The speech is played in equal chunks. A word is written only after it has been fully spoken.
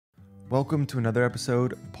Welcome to another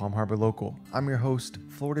episode of Palm Harbor Local. I'm your host,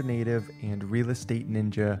 Florida native and real estate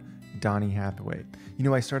ninja, Donnie Hathaway. You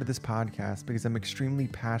know, I started this podcast because I'm extremely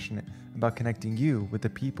passionate about connecting you with the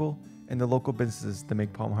people and the local businesses that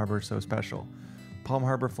make Palm Harbor so special. Palm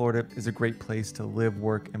Harbor, Florida is a great place to live,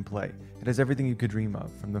 work, and play. It has everything you could dream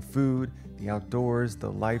of, from the food, the outdoors,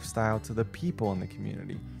 the lifestyle, to the people in the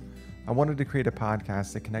community. I wanted to create a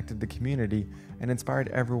podcast that connected the community and inspired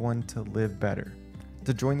everyone to live better.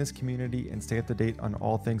 To join this community and stay up to date on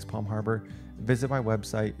all things Palm Harbor, visit my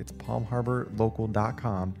website, it's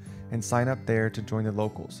palmharborlocal.com, and sign up there to join the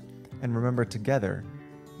locals. And remember, together,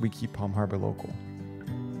 we keep Palm Harbor local.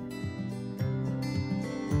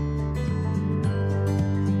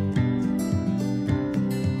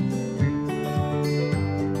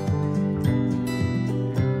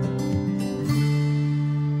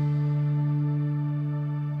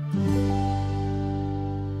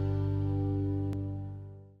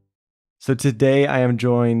 So today I am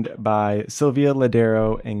joined by Silvia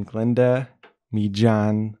Ladero and Glenda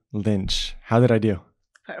Millan Lynch. How did I do?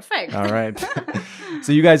 Perfect. All right.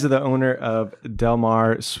 So you guys are the owner of Del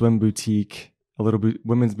Mar Swim Boutique, a little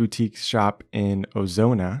women's boutique shop in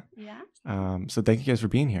Ozona. Yeah. So thank you guys for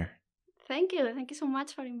being here. Thank you. Thank you so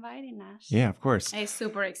much for inviting us. Yeah, of course. It's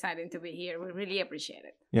super exciting to be here. We really appreciate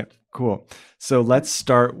it. Yeah, cool. So let's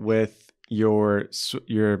start with your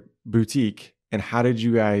boutique. And how did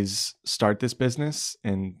you guys start this business,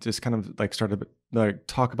 and just kind of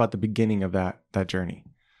talk about the beginning of that journey?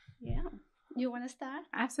 Yeah. You want to start?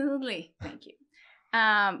 Absolutely. Thank you.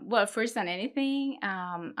 Well, first than anything,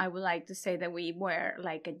 I would like to say that we were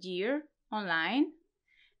like a year online,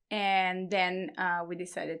 and then we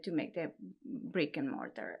decided to make the brick and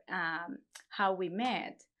mortar. How we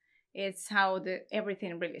met, it's how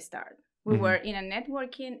everything really started. We were in a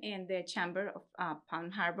networking in the Chamber of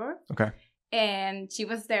Palm Harbor. Okay. And she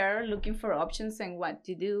was there looking for options and what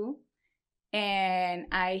to do. And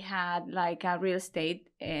I had like a real estate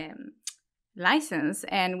license,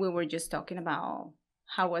 and we were just talking about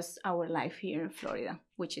how was our life here in Florida,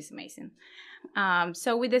 which is amazing.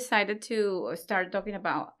 So we decided to start talking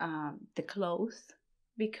about the clothes,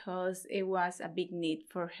 because it was a big need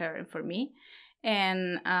for her and for me.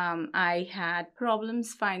 And I had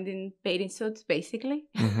problems finding bathing suits, basically.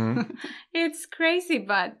 Mm-hmm. It's crazy,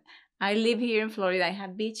 but I live here in Florida. I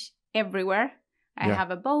have beach everywhere. I have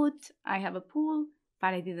a boat. I have a pool,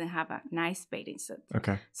 but I didn't have a nice bathing suit.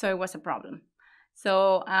 Okay. So it was a problem.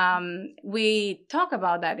 So we talked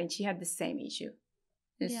about that, and she had the same issue.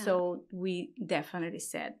 And so we definitely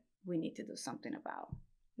said we need to do something about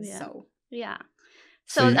it. Yeah.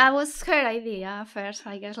 So that was her idea first,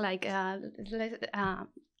 I guess.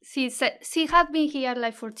 She had been here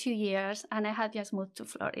like for 2 years, and I had just moved to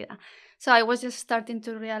Florida. So I was just starting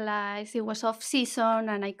to realize it was off season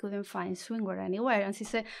and I couldn't find swimwear anywhere. And she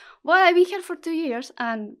said, well, I've been here for 2 years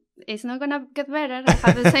and it's not gonna get better. I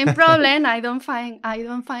have the same problem. I don't find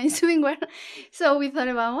swimwear. So we thought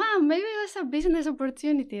about, wow, maybe there's a business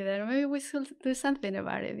opportunity there. Maybe we should do something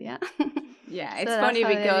about it. Yeah. Yeah, it's funny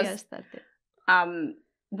because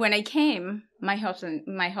when I came, my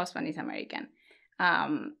husband is American.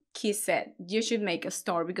 He said, you should make a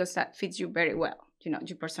store because that fits you very well, you know,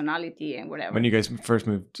 your personality and whatever. When you guys first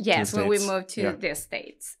moved to the States? When we moved to the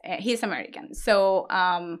States. He's American. So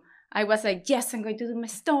I was like, yes, I'm going to do my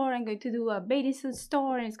store. I'm going to do a bathing suit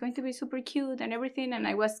store, and it's going to be super cute and everything. And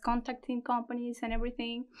I was contacting companies and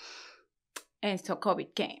everything. And so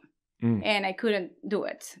COVID came. And I couldn't do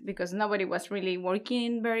it because nobody was really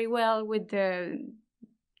working very well with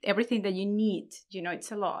everything that you need, you know,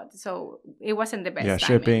 it's a lot. So it wasn't the best time.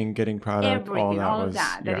 Shipping, getting product, everything, all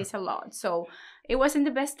that is a lot. So it wasn't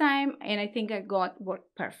the best time, and I think I got work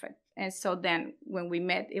perfect. And so then when we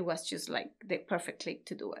met, it was just like the perfect click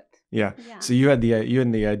to do it. Yeah. So you had the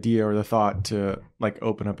idea or the thought to like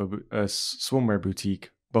open up a swimwear boutique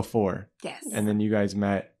before. Yes. And then you guys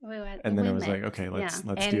met, and then it was like, okay, let's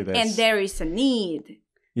do this. And there is a need.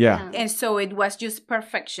 Yeah. And so it was just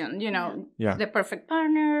perfection, you know, the perfect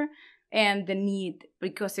partner and the need,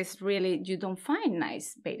 because it's really, you don't find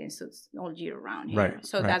nice bathing suits all year round here. Right.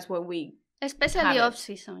 So that's what we especially off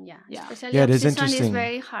season, especially off it is season is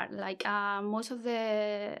very hard. Like most of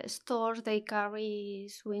the stores, they carry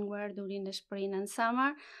swimwear during the spring and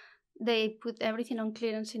summer. They put everything on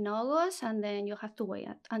clearance in August, and then you have to wait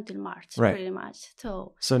until March, pretty much.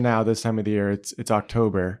 So now this time of the year, it's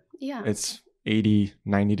October. Yeah. It's 80,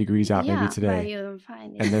 90 degrees out maybe today. But you don't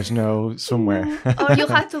find it. And there's no swimwear. Or you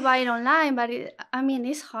have to buy it online, but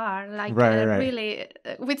it's hard. Like really,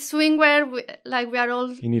 with swimwear, we are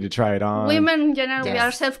all... You need to try it on. Women in general, we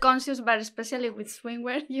are self-conscious, but especially with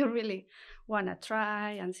swimwear, you really want to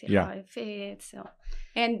try and see Yeah. how it fits. So.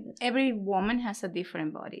 And every woman has a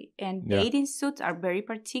different body, and bathing suits are very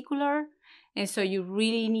particular. And so you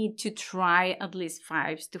really need to try at least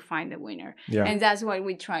 5 to find the winner. Yeah. And that's what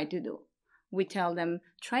we try to do. We tell them,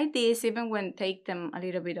 try this, even when take them a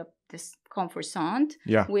little bit of this comfort zone.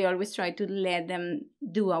 Yeah. We always try to let them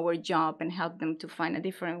do our job and help them to find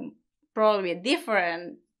probably a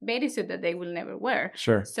different bathing suit that they will never wear.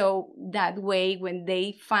 Sure. So that way, when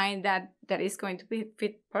they find that is going to be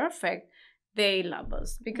fit perfect, they love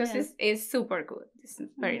us because it's super good. It's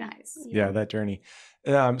very nice. Yeah, that journey.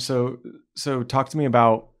 So talk to me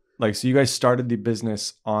about, like, so you guys started the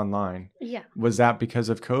business online. Yeah. Was that because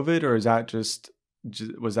of COVID, or is that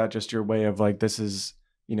was that just your way of like, this is,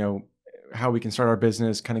 you know, how we can start our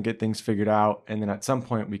business, kind of get things figured out, and then at some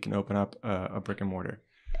point we can open up a brick and mortar?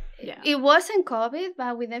 Yeah. It wasn't COVID,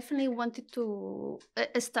 but we definitely wanted to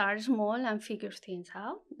start small and figure things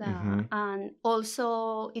out. And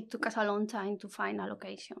also, it took us a long time to find a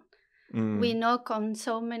location. We knocked on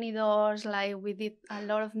so many doors, like we did a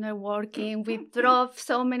lot of networking. We drove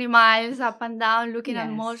so many miles up and down, looking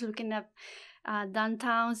at malls, looking at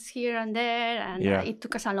downtowns here and there. And it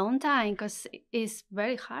took us a long time because it's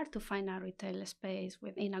very hard to find a retail space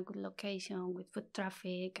in a good location with foot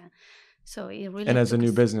traffic. So it really, and as a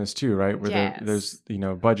new business too, right? Where there's, you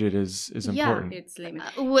know, budget is important. It's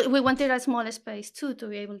limited. We wanted a small space too to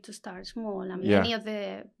be able to start small. And many of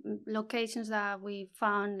the locations that we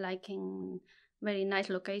found, like in very nice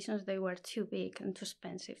locations, they were too big and too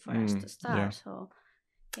expensive for us to start. Yeah. So,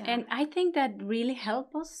 and I think that really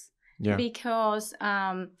helped us because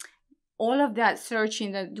all of that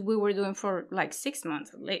searching that we were doing for like 6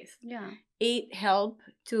 months at least. Yeah. It helped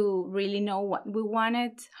to really know what we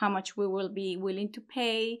wanted, how much we will be willing to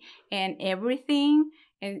pay, and everything.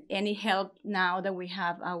 And it helped now that we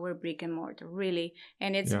have our brick and mortar, really.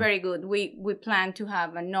 And it's very good. We plan to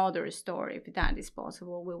have another store if that is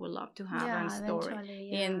possible. We would love to have a store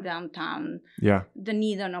in downtown. Yeah.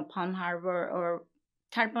 Dunedin or Palm Harbor or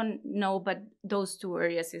Tarpon, no, but those 2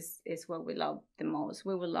 areas is what we love the most.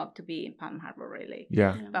 We would love to be in Palm Harbor, really.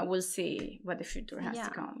 Yeah. But we'll see what the future has to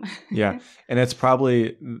come. Yeah. And that's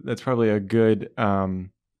probably a good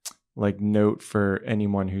like note for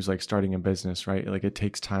anyone who's like starting a business, right? Like it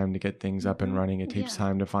takes time to get things up and running. It takes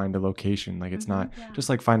time to find a location. Like it's not just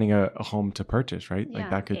like finding a home to purchase, right? Like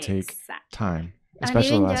that could take time,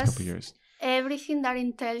 especially the last couple of years. Everything that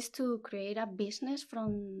entails to create a business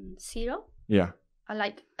from zero. Yeah.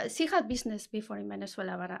 Like she had business before in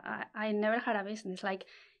Venezuela, but I never had a business. Like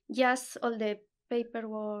just all the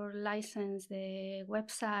paperwork, license, the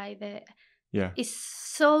website, it's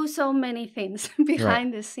so many things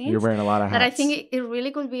behind the scenes. You're wearing a lot of hats. That I think it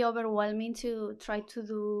really could be overwhelming to try to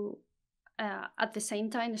do at the same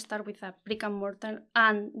time, start with a brick and mortar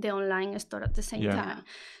and the online store at the same time.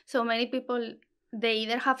 So many people, they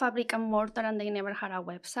either have a brick and mortar and they never had a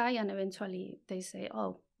website, and eventually they say,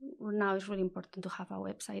 oh, now it's really important to have a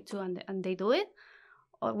website too, and they do it.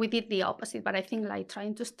 Or we did the opposite, but I think like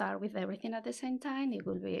trying to start with everything at the same time, it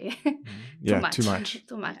will be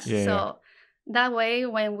too much. Yeah, so that way,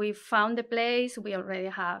 when we found the place, we already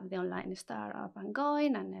have the online store up and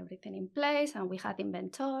going and everything in place, and we had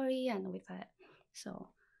inventory and with that. So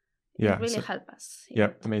it really helped us.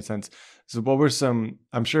 That made sense. So what were some,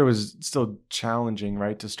 I'm sure it was still challenging,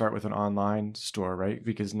 right, to start with an online store, right?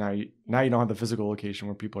 Because now you don't have the physical location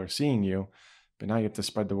where people are seeing you, but now you have to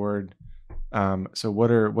spread the word. So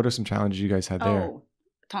what are some challenges you guys had there? Oh,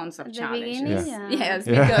 tons of challenges. Yes,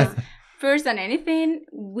 because first than anything,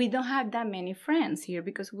 we don't have that many friends here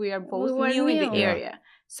because we are both new in the area.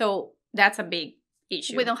 So that's a big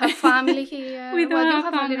issue. We don't have family here. We don't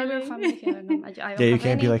have a little bit of family here. No, I don't you have can't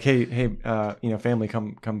any. be like, hey, family,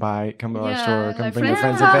 come to our store, come like bring your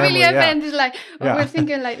friends and family. Event is like, we're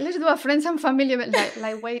thinking like, let's do a friends and family event.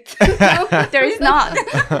 Like wait, there is not.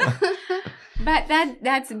 But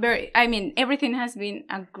that's everything has been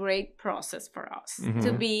a great process for us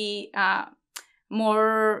to be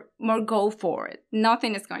more go for it.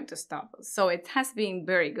 Nothing is going to stop us. So it has been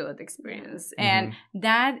very good experience. And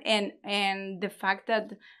that and the fact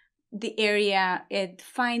that the area,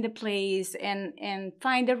 find a place and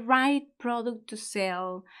find the right product to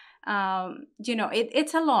sell,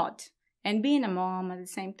 it's a lot. And being a mom at the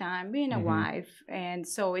same time, being a wife, and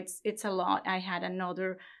so it's a lot. I had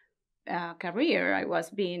another career. I was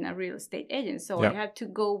being a real estate agent, so I had to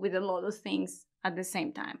go with a lot of things at the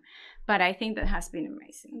same time. But I think that has been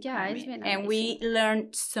amazing. It's been amazing. And we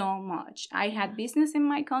learned so much. I had business in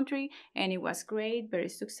my country, and it was great, very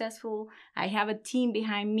successful. I have a team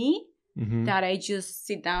behind me that I just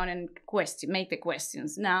sit down and make the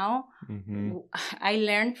questions. Now I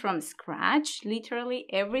learned from scratch, literally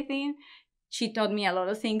everything. She taught me a lot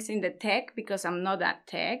of things in the tech because I'm not that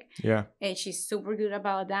tech. Yeah. And she's super good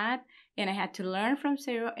about that. And I had to learn from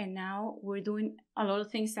zero. And now we're doing a lot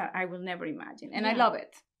of things that I will never imagine. And I love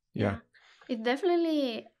it. Yeah. It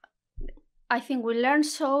definitely, I think we learned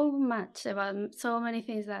so much about so many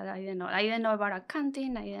things that I didn't know. I didn't know about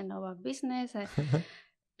accounting. I didn't know about business.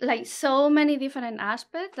 Like so many different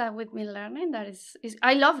aspects that we've been learning. That is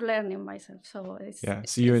I love learning myself. So it's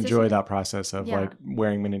So you enjoy that process of like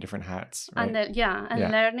wearing many different hats, right?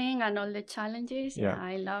 And learning and all the challenges. Yeah,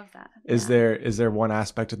 I love that. Is there one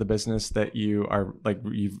aspect of the business that you are like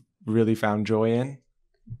you've really found joy in?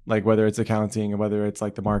 Like whether it's accounting or whether it's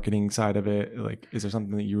like the marketing side of it, like is there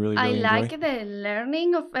something that you really enjoy? I like the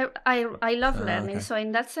learning of. I love learning. Okay. So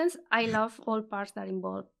in that sense, I love all parts that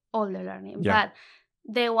involve all the learning. Yeah. But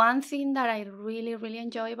the one thing that I really, really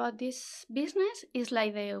enjoy about this business is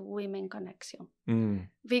like the women connection.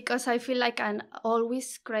 Because I feel like I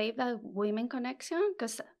always crave that women connection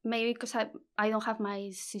because I don't have my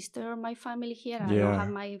sister or my family here. I don't have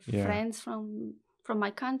my friends from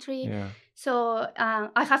my country. Yeah. So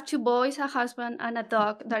I have 2 boys, a husband, and a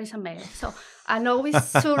dog that is a male. So I'm always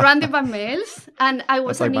surrounded by males. And I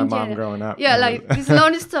was an engineer. That's like my mom growing up. Yeah, like this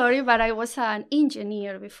long story, but I was an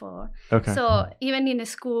engineer before. Okay. So even in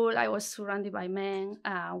school, I was surrounded by men.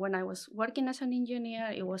 When I was working as an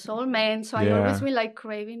engineer, it was all men. So I always been like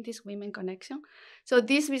craving this women connection. So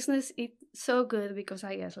this business is so good because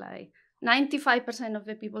I guess like 95% of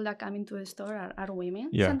the people that come into the store are women.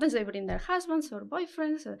 Yeah. Sometimes they bring their husbands or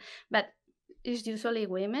boyfriends, but it's usually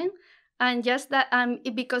women. And just that,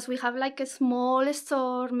 because we have like a small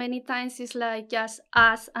store, many times it's like just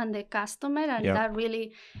us and the customer, and that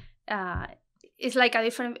really is like a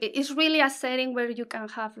different. It's really a setting where you can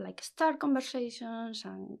have like start conversations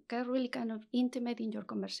and get really kind of intimate in your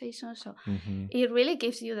conversations. So it really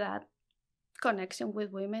gives you that connection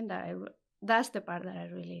with women that's the part that I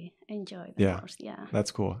really enjoy the most. Yeah,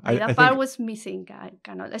 that's cool. That part was missing. I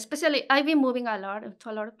cannot, especially I've been moving to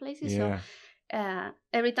a lot of places. Yeah. So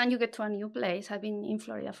every time you get to a new place, I've been in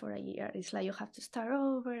Florida for a year. It's like you have to start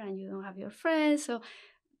over, and you don't have your friends. So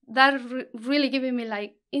that really giving me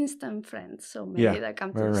like instant friends. So maybe that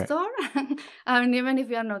come to the store, and even if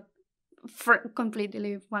you are not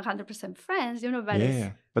completely 100% friends, but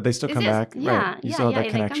but they still come back. You still have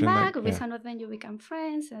that connection. They come back. With some of them you become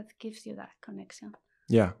friends. That gives you that connection.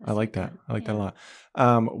 Yeah, I like that. I like that a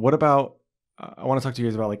lot. What about? I want to talk to you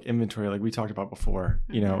guys about like inventory, like we talked about before,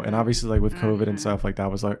 and obviously like with COVID and stuff, like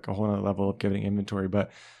that was like a whole other level of getting inventory.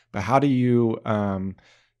 But how do you,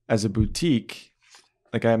 as a boutique,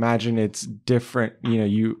 like I imagine it's different.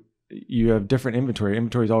 You have different inventory.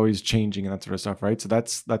 Inventory is always changing and that sort of stuff, right? So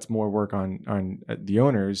that's more work on the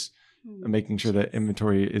owners, making sure that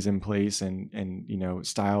inventory is in place and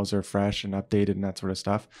styles are fresh and updated and that sort of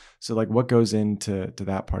stuff. So like what goes into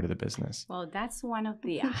that part of the business? Well, that's one of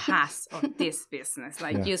the ahas of this business,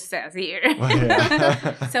 like you said here.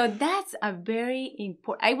 So that's a very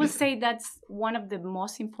important, I would say that's one of the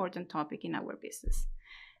most important topic in our business.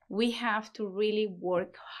 We have to really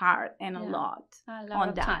work hard and a lot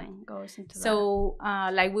on that. Time goes into so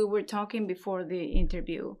like we were talking before the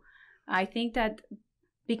interview, I think that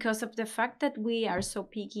because of the fact that we are so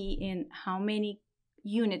picky in how many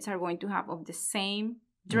units are going to have of the same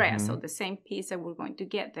dress or the same piece that we're going to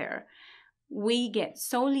get there, we get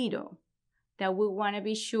so little that we want to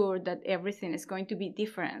be sure that everything is going to be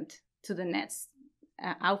different to the next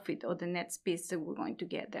outfit or the next piece that we're going to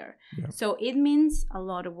get there. So it means a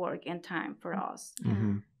lot of work and time for us.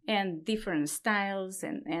 And different styles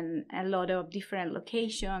and a lot of different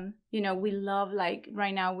location. We love, like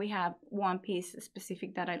right now we have one piece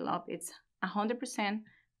specific that I love. It's 100%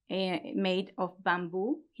 made of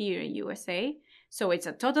bamboo here in USA. So it's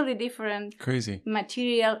a totally different crazy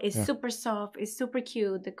material. It's super soft. It's super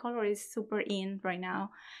cute. The color is super in right now.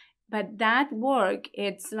 But that work,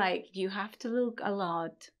 it's like you have to look a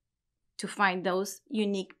lot to find those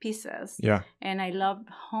unique pieces. Yeah. And I love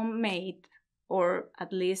homemade, or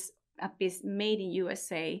at least a piece made in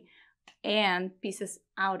USA and pieces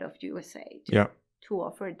out of USA to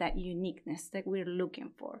offer that uniqueness that we're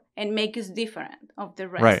looking for and make us different of the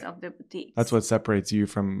rest of the boutiques. That's what separates you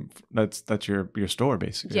from, that's your store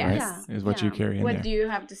basically, right? Is what you carry in there. What do you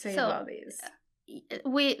have to say about this?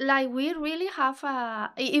 We really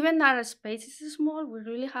have even our space is small, we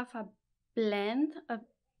really have a blend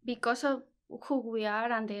because of who we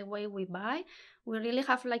are and the way we buy. We really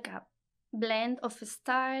have like a blend of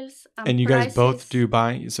styles and you prices. guys both do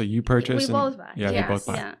buy, so you purchase we both buy. You both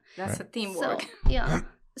buy. That's a teamwork. So,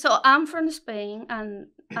 So I'm from Spain, and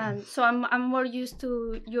so I'm more used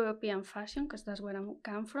to European fashion because that's where I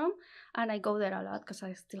come from, and I go there a lot because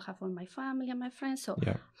I still have all my family and my friends. So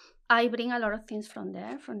Yeah. I bring a lot of things from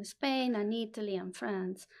there, from Spain and Italy and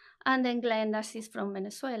France. And then Glenda, she's from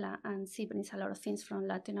Venezuela, and she brings a lot of things from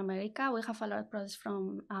Latin America. We have a lot of products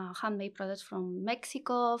from handmade products from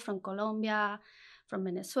Mexico, from Colombia, from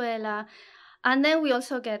Venezuela, and then we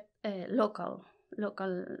also get local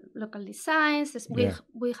designs.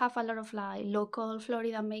 We have a lot of like local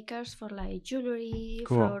Florida makers for like jewelry,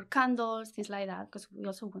 Cool. for candles, things like that, because we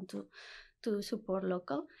also want to support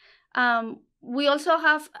local.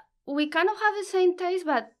 We kind of have the same taste,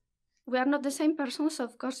 but we are not the same person, so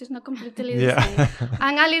of course it's not completely the same.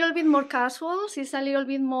 I'm a little bit more casual. She's a little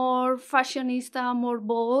bit more fashionista, more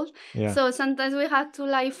bold. Yeah. So sometimes we have to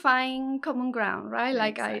like find common ground, right?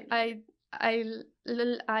 Like Exactly.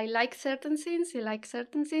 I like certain things, he likes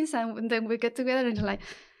certain things, and then we get together and it's like,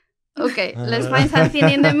 okay, let's find something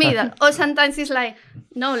in the middle. Or sometimes it's like,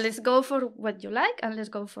 no, let's go for what you like and let's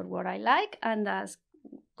go for what I like, and that's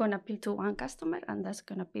gonna appeal to one customer, and that's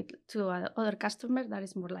gonna appeal to other customer that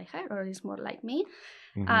is more like her or is more like me.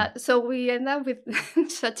 So we end up with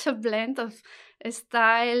such a blend of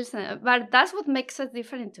styles, but that's what makes us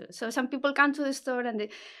different too. So some people come to the store and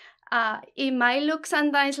it might look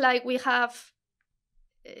sometimes like we have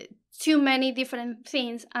too many different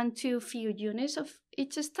things and too few units of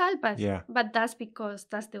each style, but that's because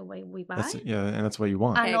that's the way we buy. And that's what you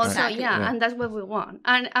want. And also, and that's what we want.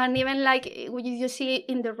 And even like you see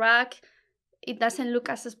in the rack, it doesn't look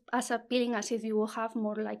as appealing as if you will have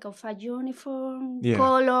more like of a uniform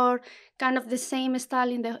color, kind of the same style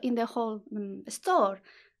in the whole store.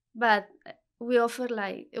 But we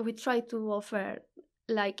try to offer,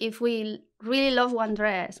 like, if we really love one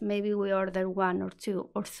dress, maybe we order 1 or 2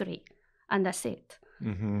 or 3, and that's it.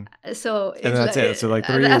 So and that's it. So like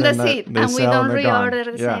 3, and that's it. And we don't reorder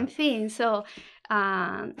the same thing. So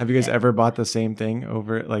have you guys ever bought the same thing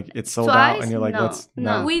over, like it's sold twice? out and you're like,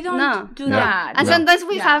 no, we don't do that. And sometimes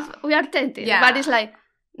we are tempted, but it's like,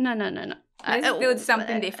 no. Let's do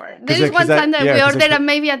something different. There is one time that we ordered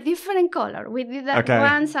maybe a different color. We did that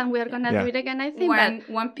once, and we are gonna do it again, I think.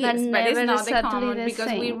 One piece, but it's not the common,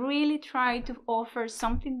 because we really try to offer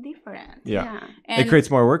something different. It creates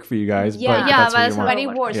more work for you guys, but it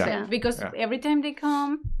works because every time they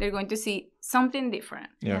come, they're going to see something different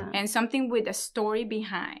and something with a story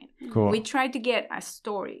behind. Cool. We try to get a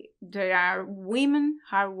story. There are women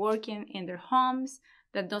hardworking in their homes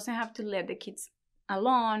that doesn't have to let the kids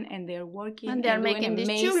alone, and they're working and they're making this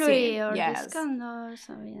jewelry or this candles.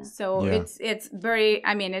 So it's very,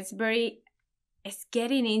 it's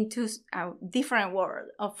getting into a different world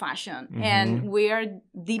of fashion, and we are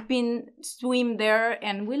deep in swim there,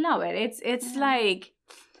 and we love it. It's like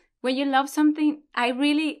when you love something. I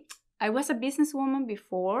was a businesswoman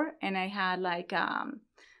before, and I had like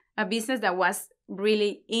a business that was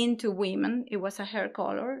really into women. It was a hair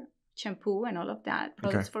color, shampoo, and all of that,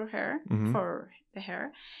 products for hair, for the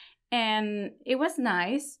hair, and it was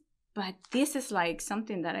nice. But this is like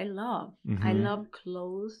something that I love. I love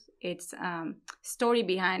clothes. It's story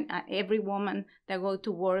behind every woman that go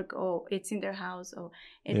to work, or it's in their house, or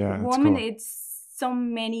woman. Cool. It's so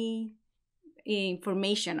many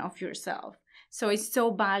information of yourself, so it's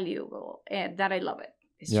so valuable that I love it.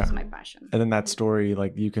 It's just my passion. And then that story,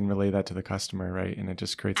 like, you can relay that to the customer, right? And it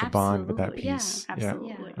just creates a bond with that piece. Yeah,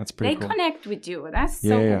 absolutely. Yeah. That's pretty cool. They connect with you. That's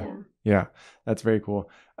so cool. Yeah, that's very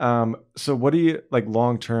cool. So what do you, like,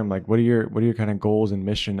 long term, like, what are your kind of goals and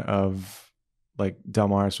mission of, like, Del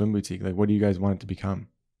Mar Swim Boutique? Like, what do you guys want it to become?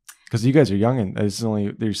 Because you guys are young, and this is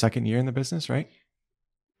only your second year in the business, right?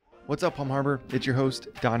 What's up, Palm Harbor? It's your host,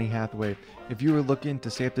 Donnie Hathaway. If you are looking to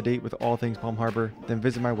stay up to date with all things Palm Harbor, then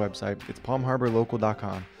visit my website. It's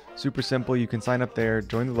palmharborlocal.com. Super simple. You can sign up there,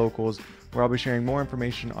 join the locals, where I'll be sharing more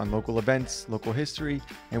information on local events, local history,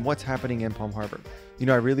 and what's happening in Palm Harbor. You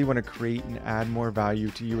know, I really want to create and add more value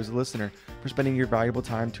to you as a listener for spending your valuable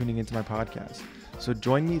time tuning into my podcast. So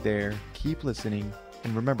join me there, keep listening,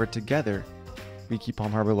 and remember, together, we keep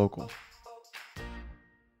Palm Harbor local.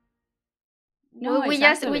 No, we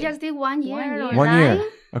just did 1 year. 1 year.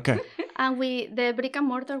 Okay. And the brick and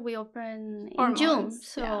mortar we opened in June.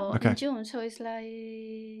 So in June. So it's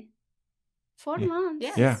like 4 months.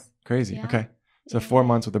 Yes. Yeah. Crazy. Yeah. Okay. So 4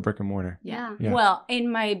 months with the brick and mortar. Yeah. Well,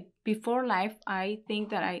 in my before life, I think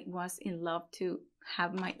that I was in love to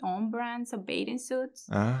have my own brands of bathing suits.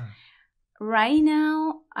 Right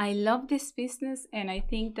now, I love this business, and I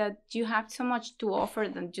think that you have so much to offer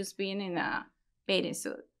than just being in a bathing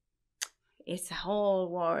suit. It's a whole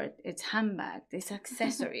world. It's handbags, it's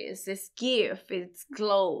accessories, it's gift, it's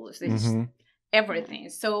clothes, it's everything.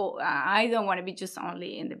 So I don't want to be just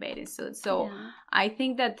only in the bathing suit. So I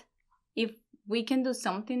think that if we can do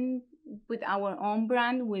something with our own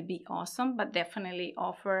brand would be awesome, but definitely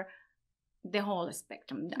offer the whole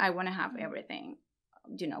spectrum. I want to have everything,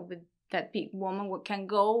 with that big woman can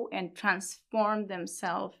go and transform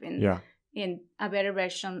themselves in a better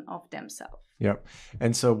version of themselves. Yep.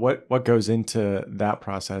 And so what goes into that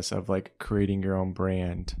process of like creating your own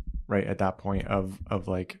brand, right? At that point of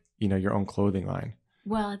like, your own clothing line?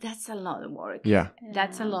 Well, that's a lot of work. Yeah.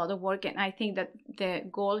 That's a lot of work. And I think that the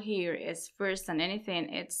goal here is, first than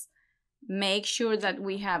anything, it's make sure that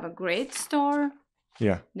we have a great store.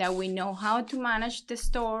 Yeah. That we know how to manage the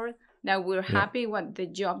store, that we're happy with the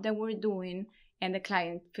job that we're doing, and the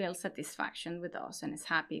client feels satisfaction with us and is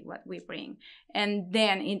happy what we bring. And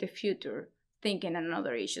then in the future, thinking on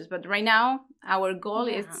other issues. But right now, our goal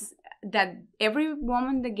is that every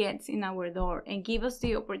woman that gets in our door and give us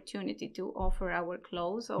the opportunity to offer our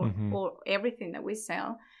clothes or everything that we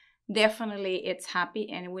sell, definitely it's happy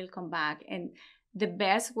and will come back. And the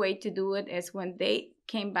best way to do it is when they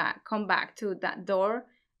come back to that door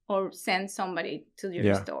or send somebody to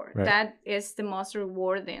your store. Right. That is the most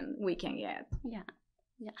rewarding we can get. Yeah.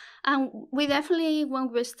 And we definitely,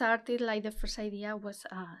 when we started, like the first idea was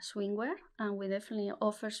swimwear, and we definitely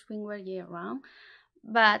offer swimwear year round.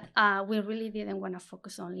 But we really didn't want to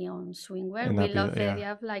focus only on swimwear. We love the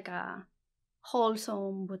idea of like a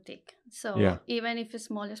wholesome boutique. So even if it's a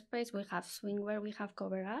smaller space, we have swimwear, we have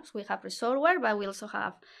cover-ups, we have resort wear, but we also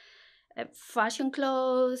have fashion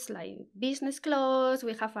clothes, like business clothes.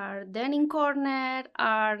 We have our denim corner,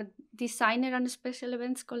 our designer and special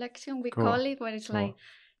events collection, we call it, where it's like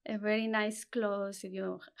a very nice clothes if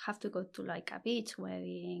you have to go to like a beach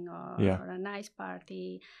wedding or a nice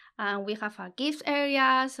party. And we have a gift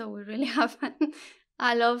area, so we really have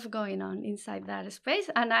a lot going on inside that space.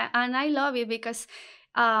 And I love it because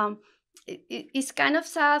it's kind of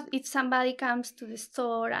sad if somebody comes to the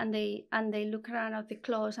store and they look around at the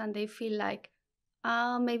clothes and they feel like,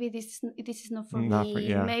 maybe this is not for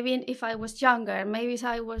me. Maybe if I was younger, maybe if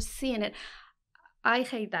I was seeing it. I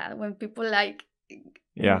hate that when people like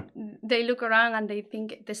they look around and they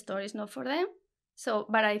think the store is not for them. So,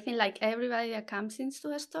 but I think like everybody that comes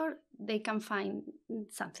into a store, they can find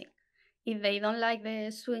something. If they don't like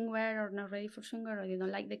the swimwear or not ready for swimwear, or they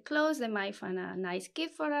don't like the clothes, they might find a nice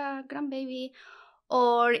gift for a grandbaby.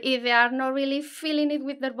 Or if they are not really feeling it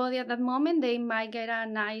with their body at that moment, they might get a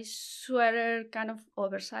nice sweater, kind of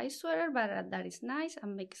oversized sweater, but that is nice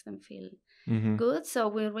and makes them feel good. So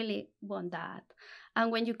we really want that. And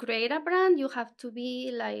when you create a brand, you have to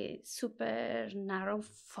be like super narrow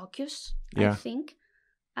focus, I think.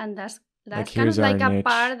 And that's like kind of like a niche,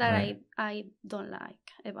 part that I don't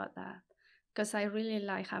like about that. Because I really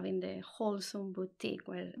like having the wholesome boutique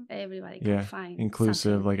where everybody can find inclusive,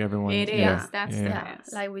 something. like everyone. It is. That's the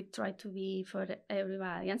best. Like we try to be for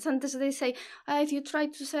everybody. And sometimes they say, if you try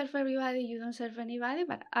to serve everybody, you don't serve anybody.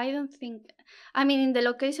 But I don't think, in the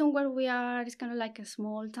location where we are, it's kind of like a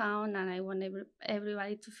small town, and I want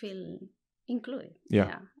everybody to feel included.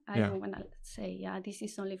 I don't want to say, this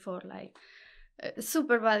is only for like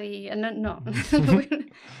super body, and no.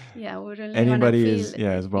 We really anybody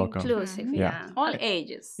is welcome. Inclusive, all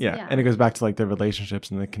ages. And it goes back to like the relationships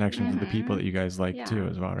and the connection with the people that you guys like too,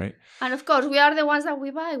 as well, right? And of course, we are the ones that we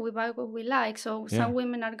buy what we like. So some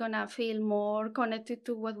women are gonna feel more connected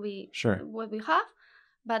to what we have,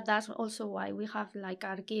 but that's also why we have like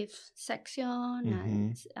our gift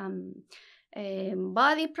section and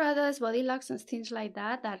body products, body lotions, things like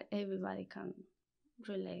that everybody can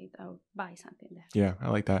relate or buy something there. Yeah, I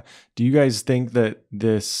like that. Do you guys think that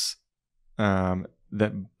this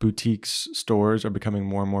that boutique stores are becoming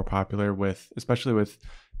more and more popular especially with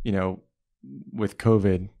with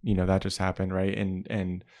COVID, that just happened, right?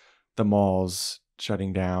 And the malls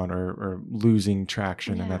shutting down or losing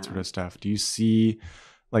traction and that sort of stuff. Do you see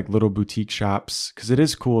like little boutique shops? Because it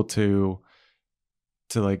is cool to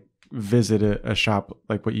like visit a shop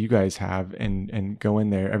like what you guys have and go in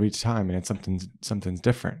there every time, and it's something's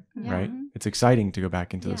different, right? It's exciting to go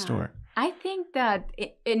back into the store. I think that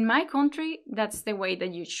in my country, that's the way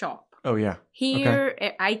that you shop. Oh yeah. Here,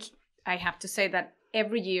 I have to say that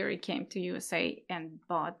every year I came to USA and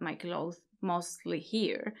bought my clothes mostly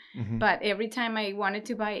here. But every time I wanted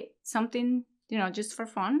to buy something, just for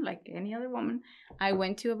fun, like any other woman, I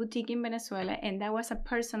went to a boutique in Venezuela, and that was a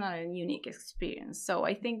personal and unique experience. So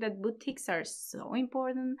I think that boutiques are so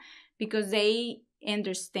important because they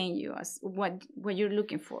understand you as what you're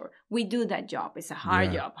looking for. We do that job. It's a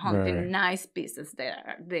hard job, hunting nice pieces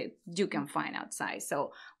that you can find outside.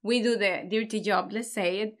 So we do the dirty job, let's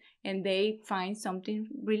say it, and they find something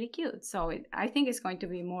really cute. So I think it's going to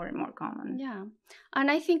be more and more common. Yeah,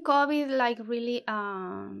 and I think COVID, like, really,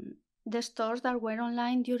 the stores that were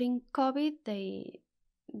online during COVID, they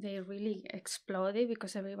really exploded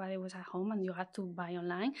because everybody was at home and you had to buy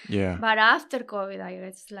online. Yeah. But after COVID, I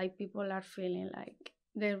guess like people are feeling like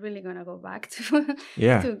they're really gonna go back to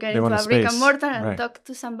Yeah. to get They want into a a brick and space. mortar and Right. talk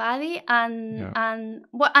to somebody, and Yeah.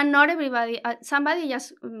 and not everybody. Somebody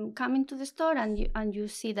just come into the store and you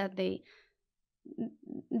see that they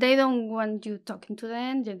don't want you talking to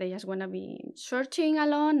them. They just want to be searching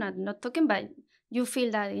alone and not talking, but you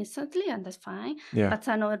feel that instantly, and that's fine. Yeah. But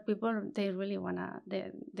some other people, they really wanna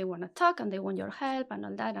they wanna talk and they want your help and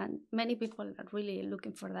all that. And many people are really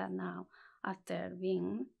looking for that now after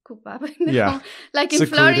being cooped up in the home. Like in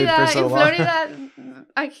Secluded Florida, for so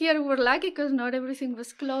long. I here we're lucky because not everything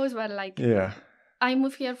was closed, but like I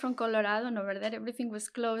moved here from Colorado, and over there everything was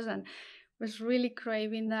closed, and was really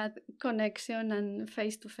craving that connection and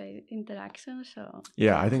face-to-face interaction. So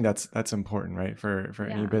yeah, I think that's important, right? For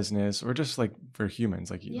any Yeah. business or just like for humans,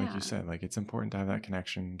 like you Yeah. said, like it's important to have that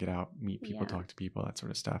connection, get out, meet people, Yeah. talk to people, that sort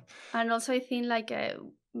of stuff. And also I think like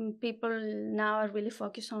people now are really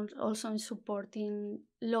focused on also on supporting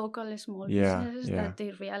local small businesses that they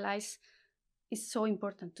realize it's so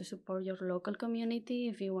important to support your local community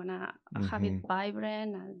if you want to have it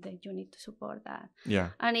vibrant, and that you need to support that. Yeah.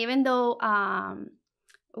 And even though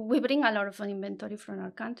we bring a lot of inventory from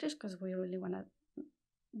our countries because we really want to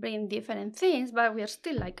bring different things, but we are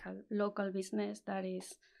still like a local business that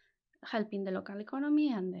is helping the local economy,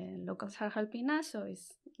 and the locals are helping us. So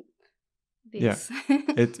it's this.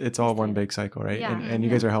 It's all one big cycle, right? Yeah. And you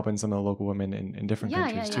guys are helping some of the local women in different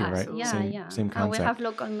countries too, right? Yeah. Same concept. And we have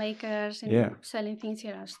local makers and selling things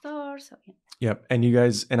here at stores. So Yep. And you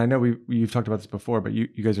guys, and I know you've talked about this before, but you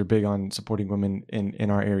guys are big on supporting women in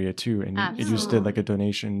our area too. And you just did like a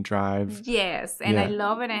donation drive. Yes. And I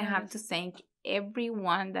love it. I have to thank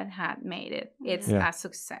everyone that had made it. It's a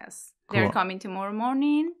success. Cool. They're coming tomorrow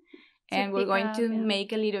morning. And we're going to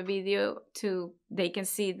make a little video they can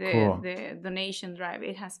see the donation drive.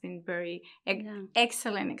 It has been very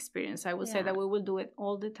excellent experience. I would say that we will do it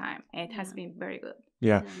all the time. It has been very good.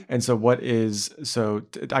 Yeah. And so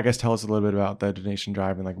I guess tell us a little bit about the donation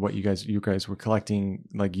drive and like what you guys were collecting,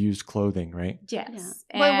 like used clothing, right? Yes.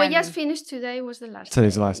 Yeah. Well, we just finished today was the last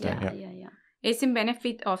Today's the last day. Yeah. It's in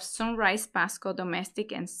benefit of Sunrise Pasco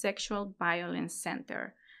Domestic and Sexual Violence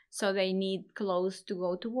Center. So they need clothes to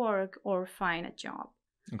go to work or find a job.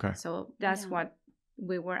 Okay. So that's what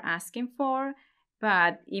we were asking for.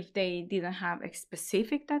 But if they didn't have a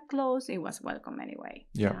specific that clothes, it was welcome anyway.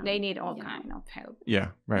 Yeah. They need all kind of help. Yeah.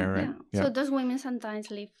 Right. Yeah. So those women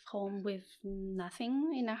sometimes leave home with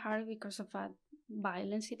nothing in a hurry because of a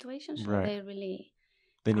violent situation. So they really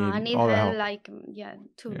need all the help. Like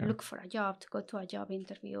look for a job, to go to a job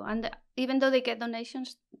interview. And even though they get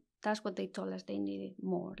donations, that's what they told us they needed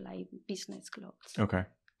more, like business clothes. Okay,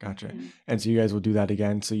 gotcha. Yeah. And so you guys will do that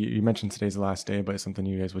again. So you mentioned today's the last day, but it's something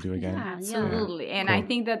you guys will do again. Yeah, absolutely. Yeah. And cool. I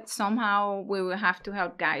think that somehow we will have to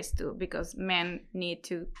help guys too, because men need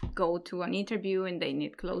to go to an interview and they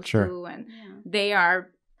need clothes too, and they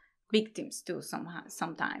are victims too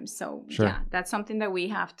sometimes. So that's something that we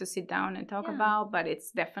have to sit down and talk about, but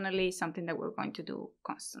it's definitely something that we're going to do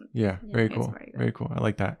constantly. Yeah, very cool. Very cool. I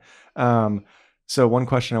like that. So one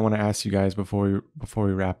question I want to ask you guys before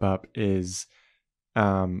we wrap up is,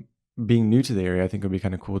 being new to the area, I think it would be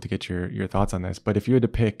kind of cool to get your thoughts on this. But if you had to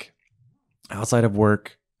pick outside of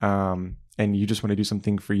work, and you just want to do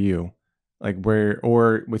something for you, like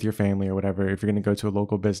or with your family or whatever, if you're going to go to a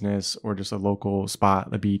local business or just a local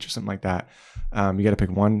spot, the beach or something like that, you got to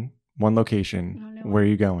pick one location. Where are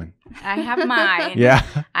you going? I have mine. Yeah.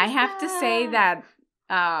 I have to say that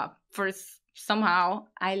first. Somehow,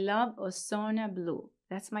 I love Ozona Blue.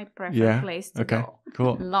 That's my preferred place to go.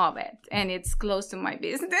 Cool. Love it. And it's close to my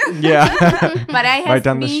business. Yeah. But I have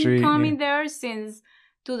down been the street, coming there since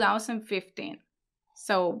 2015.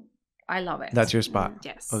 So I love it. That's your spot?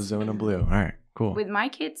 Yes. Ozona Blue. All right. Cool. With my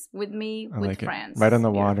kids, with me, with friends. Right on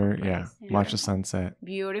the water. Yeah. Watch the sunset.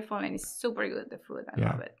 Beautiful. And it's super good, the food. I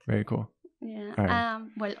love it. Very cool. Yeah. Right.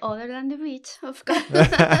 Well, other than the beach, of course.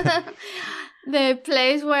 The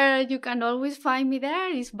place where you can always find me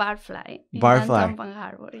there is Barfly. Barfly. In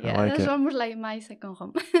Harbor. Yeah, that's almost like my second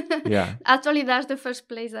home. Yeah. Actually, that's the first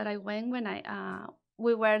place that I went when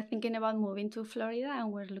we were thinking about moving to Florida,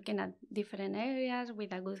 and we're looking at different areas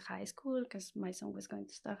with a good high school because my son was going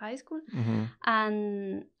to start high school. Mm-hmm.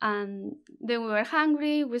 And then we were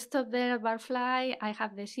hungry. We stopped there at Barfly. I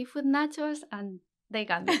have the seafood nachos, and they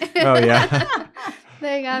got me. Oh, yeah.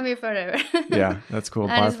 They got me forever. Yeah, that's cool.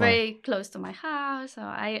 And it's Barfly. very close to my house, so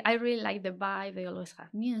I really like the vibe. They always have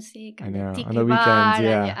music and I know. the tiki On the bar, weekends,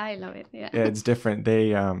 and yeah. I love it. Yeah, Yeah, it's different.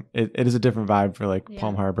 They it is a different vibe for like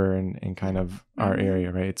Palm Yeah. Harbor and kind of our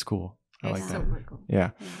area, right? It's cool. I It's like that. super cool. Yeah.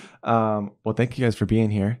 Yeah. Well, thank you guys for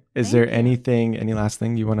being here. Is Thank there you. any last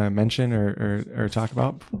thing you want to mention or talk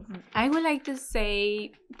about? I would like to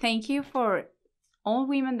say thank you for all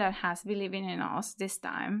women that has believing in us this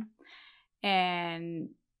time. And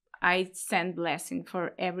I send blessing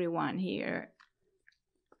for everyone here.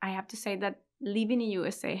 I have to say that living in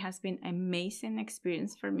USA has been an amazing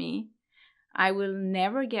experience for me. I will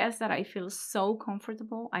never guess that I feel so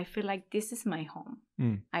comfortable. I feel like this is my home.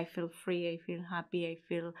 I feel free. I feel happy. I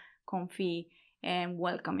feel comfy and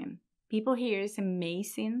welcoming. People here is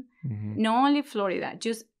amazing. Mm-hmm. Not only Florida,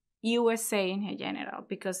 just USA in general,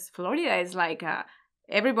 because Florida is like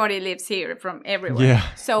everybody lives here from everywhere. Yeah.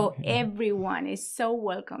 So Yeah. everyone is so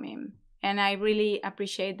welcoming. And I really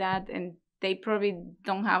appreciate that. And they probably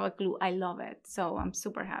don't have a clue. I love it. So I'm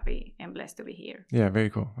super happy and blessed to be here. Yeah, very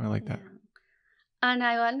cool. I like that. Yeah. And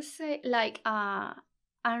I want to say, like,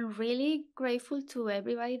 I'm really grateful to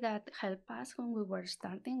everybody that helped us when we were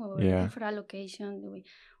starting. We were Yeah. Mm-hmm. looking for a location. We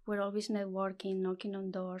were always networking, knocking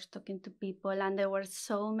on doors, talking to people, and there were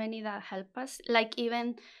so many that helped us. Like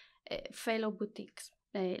even fellow boutiques.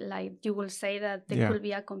 Like you will say that there Yeah. could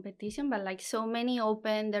be a competition, but like so many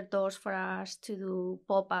opened their doors for us to do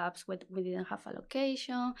pop-ups when we didn't have a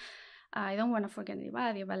location. I don't want to forget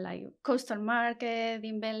anybody, but like Coastal Market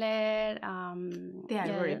in Bel Air,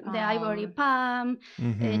 the Ivory Palm,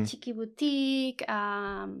 Mm-hmm. Chiqui Boutique,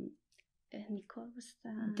 Nicole was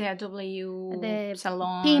The W the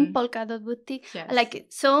Salon. Pink Polka Dot Boutique. Yes. Like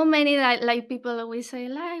so many like people always say,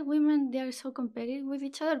 like women, they are so competitive with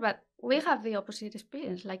each other, but we have the opposite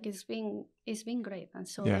experience. Like it's been great, and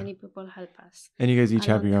so Yeah. many people help us. And you guys each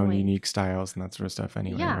have along your the own way. unique styles and that sort of stuff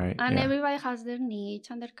anyway, Yeah, right? and Yeah. everybody has their niche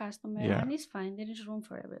and their customer, Yeah. and it's fine. There is room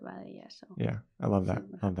for everybody. Yeah, so Yeah, I love that.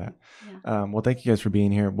 super Love that. happy. Yeah. Well, thank you guys for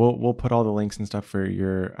being here. We'll put all the links and stuff for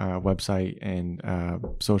your website and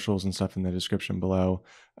socials and stuff in the description below.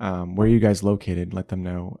 Where are you guys located? Let them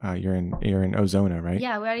know. You're in Ozona, right?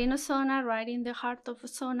 Yeah, we are in Ozona, right in the heart of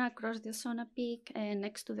Ozona, across the Ozona Peak, and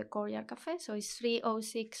next to the Courtyard Cafe. So it's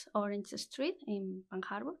 306 Orange Street in Palm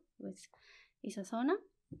Harbor, which is Ozona.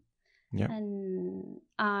 Yeah. And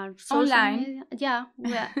our social Online. media, yeah,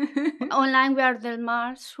 we are online. We are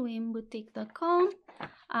delmarswimboutique.com.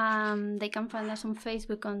 They can find us on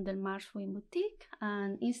Facebook on Del Mar Swim Boutique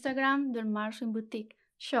and Instagram Del Mar Swim Boutique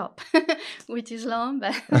Shop, which is long,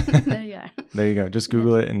 but there you are. There you go. Just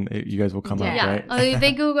Google it and you guys will come up, Yeah, right? or if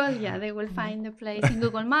they Google, they will find the place in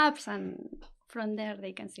Google Maps, and from there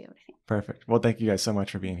they can see everything. Perfect. Well, thank you guys so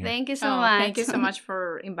much for being here. Thank you so much. Thank you so much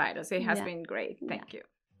for inviting us. It has Yeah. been great. Thank you.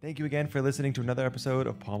 Thank you again for listening to another episode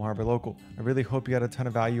of Palm Harbor Local. I really hope you got a ton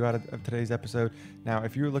of value out of today's episode. Now,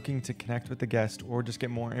 if you're looking to connect with the guest or just get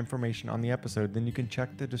more information on the episode, then you can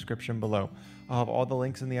check the description below. I'll have all the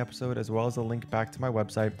links in the episode as well as a link back to my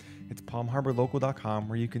website. It's palmharborlocal.com,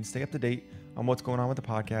 where you can stay up to date on what's going on with the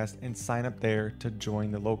podcast and sign up there to join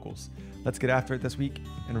the locals. Let's get after it this week,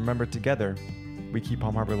 and remember, together, we keep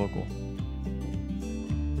Palm Harbor local.